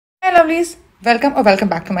Lovelies, welcome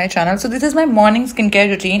back to my channel. So this is my morning skincare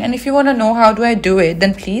routine, and if you want to know how do I do it,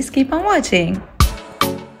 then please keep on watching.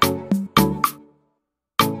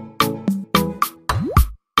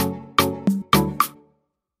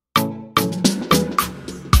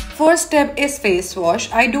 First step is face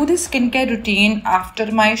wash. I do this skincare routine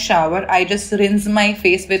after my shower. I just rinse my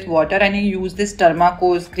face with water and I use this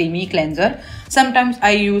Dermaco's creamy cleanser. Sometimes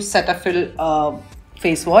I use Cetaphil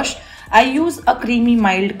face wash. I use a creamy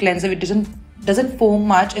mild cleanser which doesn't foam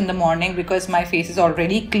much in the morning because my face is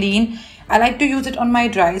already clean. I like to use it on my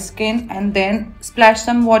dry skin and then splash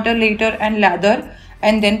some water later and lather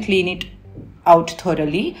and then clean it out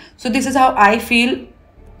thoroughly. So this is how I feel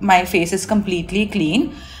my face is completely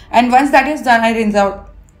clean. And once that is done, I rinse out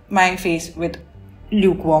my face with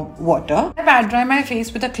lukewarm water. I pat dry my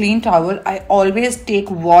face with a clean towel. I always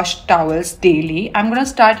take washed towels daily. I'm gonna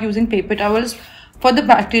start using paper towels for the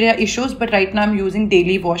bacteria issues, but right now I'm using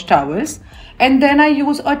daily wash towels. And then I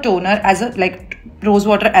use a toner as like rose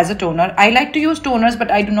water as a toner. I like to use toners,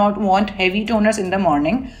 but I do not want heavy toners in the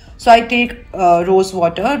morning. So I take rose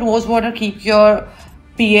water. Rose water keeps your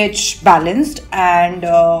pH balanced and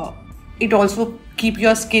it also keep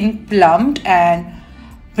your skin plumped and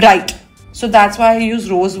bright. So that's why I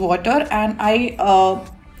use rose water, and I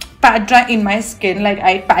pat dry in my skin, like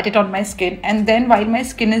I pat it on my skin, and then while my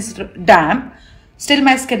skin is damp,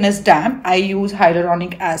 I use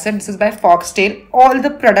hyaluronic acid. This is by Foxtail. All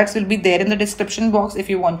the products will be there in the description box if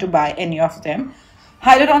you want to buy any of them.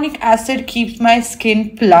 Hyaluronic acid keeps my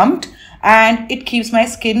skin plumped and it keeps my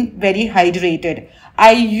skin very hydrated.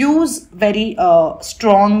 I use very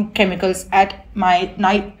strong chemicals at my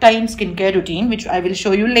nighttime skincare routine, which I will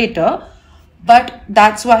show you later. But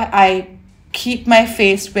that's why I keep my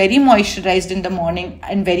face very moisturized in the morning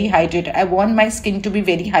and very hydrated. I want my skin to be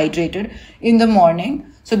very hydrated in the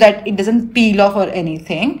morning so that it doesn't peel off or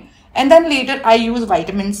anything. And then later I use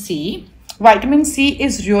vitamin C. Vitamin C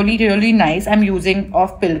is really nice. I'm using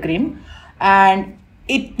of Pilgrim, and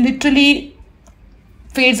it literally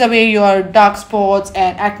fades away your dark spots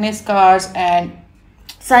and acne scars and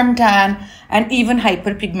suntan and even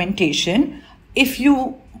hyperpigmentation. If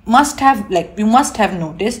you must have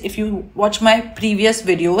noticed, if you watch my previous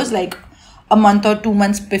videos like a month or 2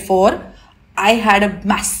 months before, I had a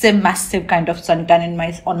massive kind of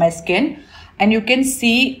suntan on my skin, and you can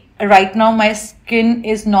see right now my skin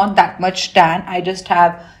is not that much tan. I just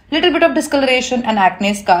have little bit of discoloration and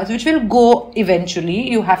acne scars, which will go eventually.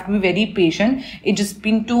 You have to be very patient. It's just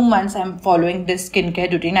been 2 months I'm following this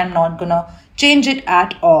skincare routine. I'm not gonna change it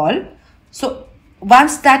at all. So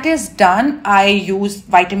once that is done, I use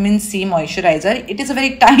vitamin C moisturizer. It is a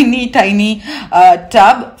very tiny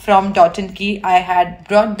tub from Dot & Key. I had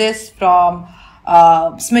brought this from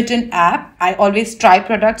Smitten app. I always try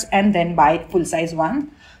products and then buy full size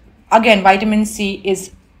one. Again, vitamin C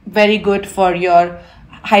is very good for your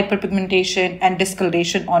hyperpigmentation and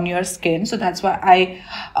discoloration on your skin. So that's why I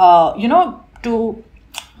to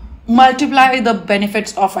multiply the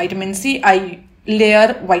benefits of vitamin C, I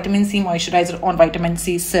layer vitamin C moisturizer on vitamin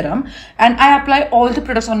C serum, and I apply all the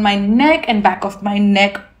products on my neck and back of my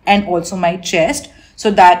neck and also my chest, so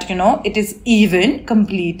that it is even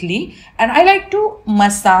completely. And I like to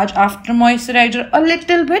massage after moisturizer a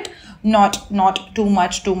little bit, not too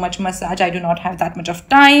much massage. I do not have that much of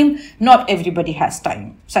time. Not everybody has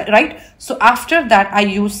time, right? So after that I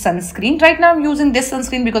use sunscreen. Right now I'm using this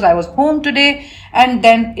sunscreen because I was home today, and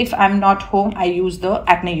then if I'm not home I use the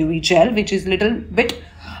Acne UV gel, which is little bit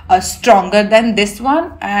stronger than this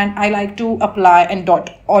one, and I like to apply and dot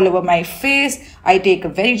all over my face. I take a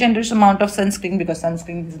very generous amount of sunscreen because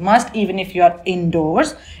sunscreen is must even if you are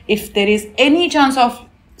indoors. If there is any chance of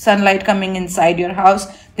sunlight coming inside your house,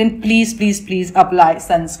 then please apply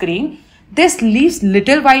sunscreen. This leaves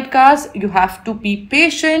little white cast. You have to be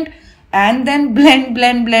patient and then blend.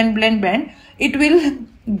 It will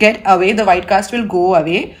get away, the white cast will go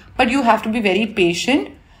away, but you have to be very patient.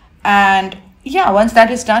 And yeah, once that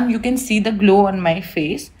is done, you can see the glow on my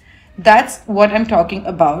face. That's what I'm talking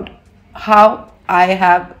about, how I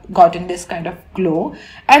have gotten this kind of glow.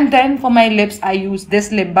 And then for my lips, I use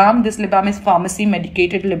this lip balm. This lip balm is pharmacy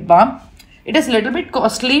medicated lip balm. It is a little bit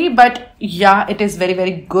costly, but yeah, it is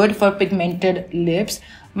very good for pigmented lips.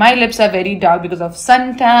 My lips are very dark because of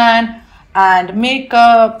suntan and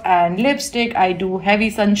makeup and lipstick. I do heavy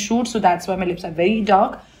sun shoots, so that's why my lips are very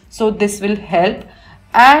dark. So this will help.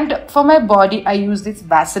 And for my body, I use this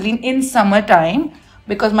Vaseline in summertime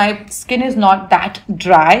because my skin is not that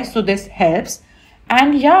dry, so this helps.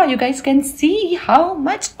 And yeah, you guys can see how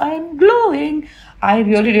much I'm glowing. I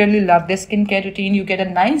really love this skincare routine. You get a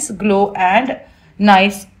nice glow and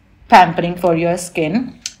nice pampering for your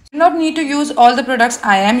skin. not need to use all the products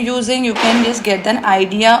I am using. You can just get an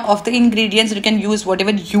idea of the ingredients. You can use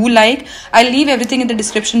whatever you like. I'll leave everything in the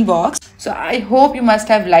description box. So I hope you must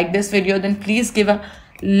have liked this video. Then please give a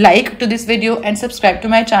like to this video and subscribe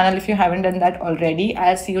to my channel if you haven't done that already.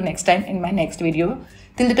 I'll see you next time in my next video.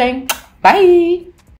 Till the time, bye.